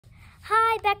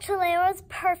Hi, back to Leora's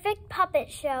Perfect Puppet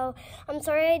Show. I'm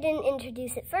sorry I didn't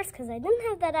introduce it first because I didn't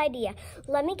have that idea.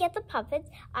 Let me get the puppets.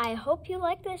 I hope you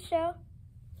like this show.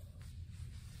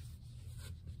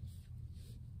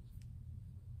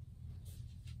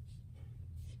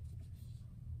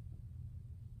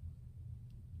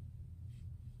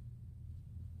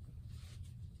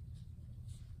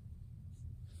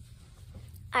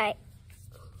 All right.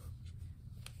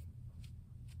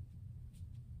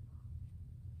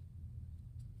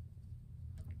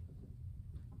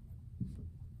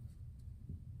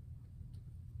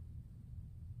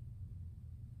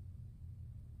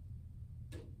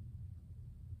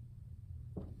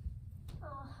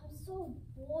 Oh, I'm so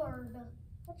bored.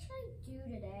 What should I do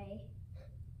today?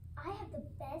 I have the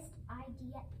best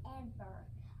idea ever.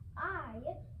 I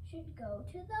should go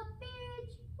to the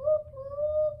beach. Whoop,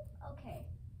 whoop. Okay,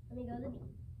 let me go to the beach.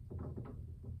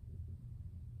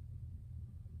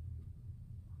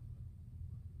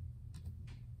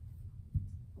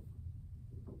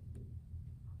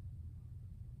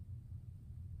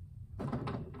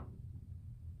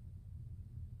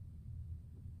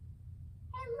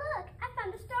 Hey, look, I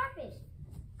found a starfish.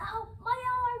 Oh, my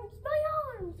arms, my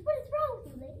arms. What is wrong with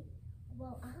you, lady?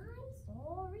 Well, I'm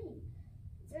sorry.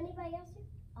 Is there anybody else here?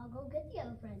 I'll go get the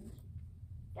other friends.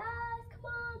 Guys, come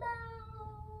on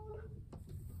down.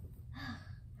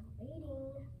 I'm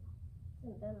waiting.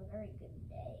 It hasn't been a very good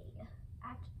day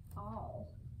at all.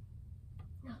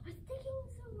 No, it's taking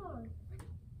so long.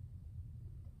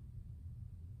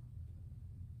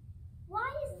 Why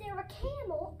is there a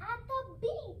camel at the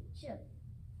beach?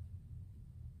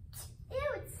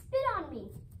 Ew, it spit on me.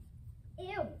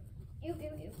 Ew, ew,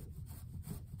 ew, ew.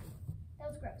 That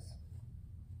was gross.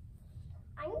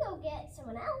 I can go get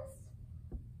someone else.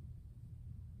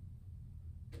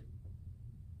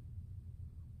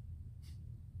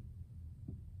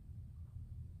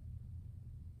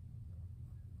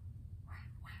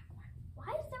 Why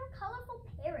is there a colorful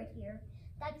parrot here?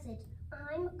 That's it.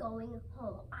 I'm going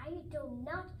home. I do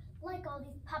not like all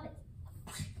these puppets.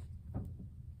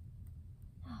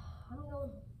 I'm going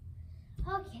home.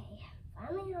 Okay,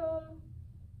 finally home.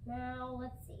 Now,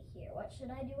 let's see here. What should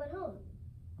I do at home?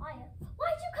 Why'd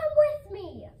you come with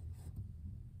me?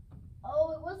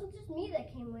 Oh, it wasn't just me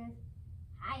that came with.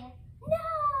 Hiya.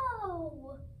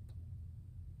 No!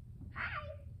 Hi.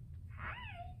 Hi.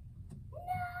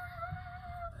 No!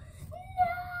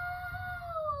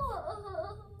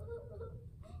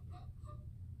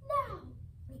 No!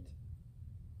 Wait.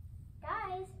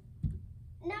 Guys,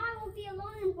 now I won't be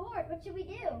alone and bored. What should we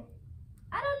do?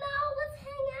 I don't know. Let's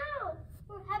hang out.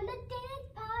 We're having a dance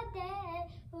party.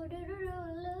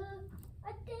 A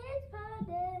dance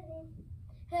party.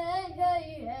 Hey, hey,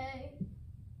 hey.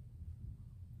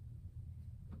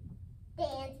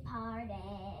 Dance party.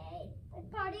 A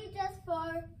party just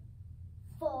for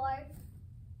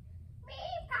me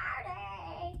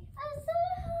party.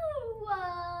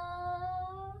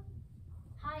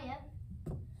 Hiya.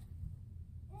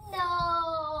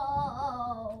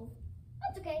 No.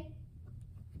 That's okay.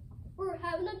 We're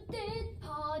having a dance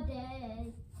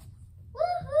party.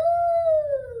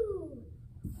 Woohoo!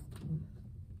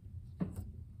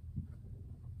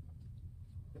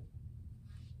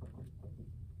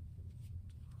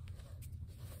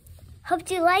 Hope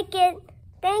you like it.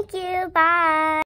 Thank you. Bye.